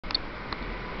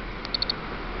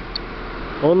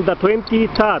On the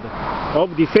 23rd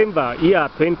of December, year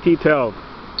 2012,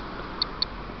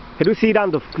 Healthy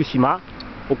Land Fukushima,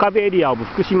 Okabe area of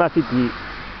Fukushima City,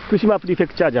 Fukushima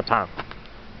Prefecture, Japan.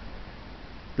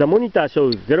 The monitor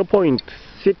shows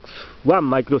 0.61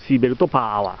 microsievert per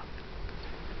hour.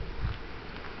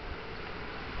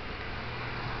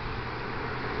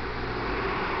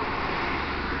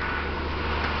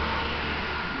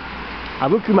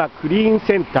 Abukuma Clean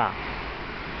Center,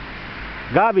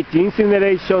 garbage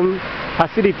incineration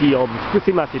facility of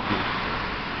Fukushima City.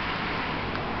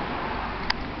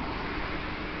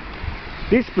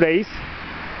 This place,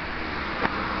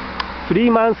 3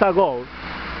 months ago,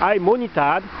 I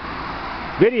monitored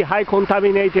very high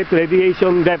contaminated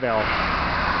radiation level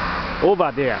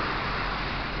over there.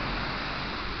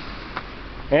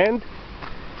 And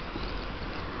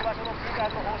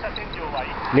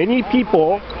many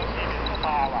people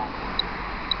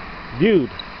viewed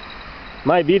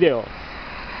my video.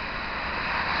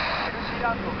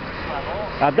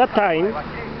 At that time,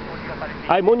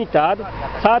 I monitored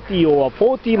 30 or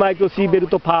 40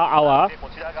 microsievert per hour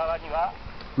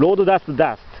roadside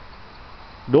dust.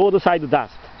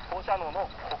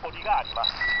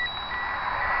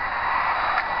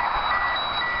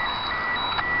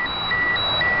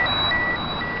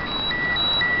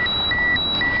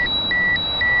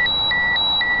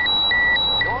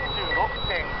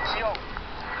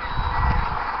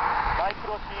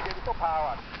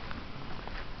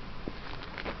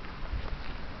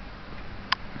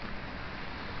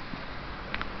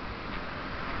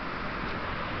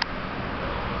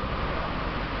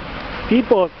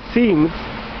 People seemed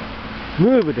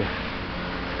moved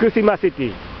Fukushima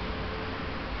City,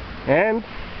 and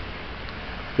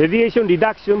radiation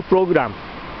reduction program,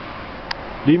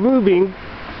 removing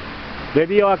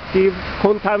radioactive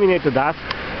contaminated dust,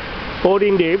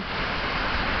 falling leaves,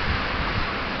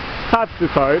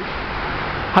 touched soil,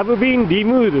 have been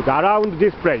removed around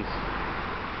this place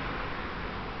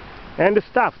and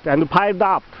stuffed and piled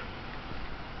up.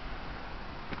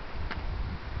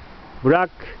 Black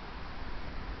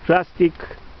plastic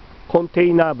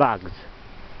container bags.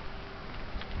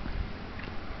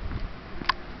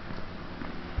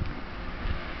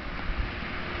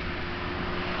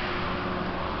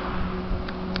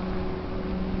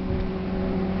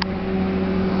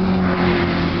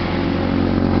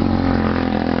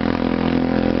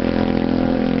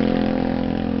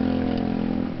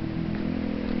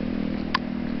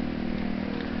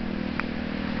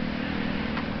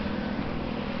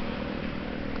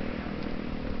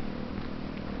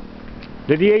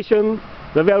 Radiation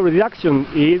level reduction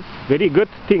is very good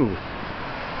thing,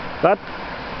 but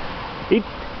it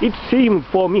seemed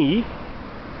for me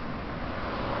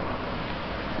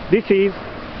this is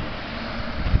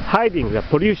hiding the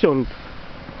pollution,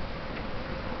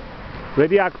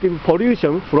 radioactive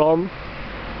pollution from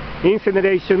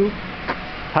incineration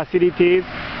facilities,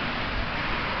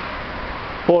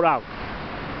 fallout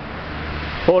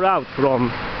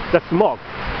from the smoke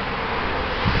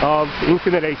of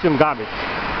incineration garbage.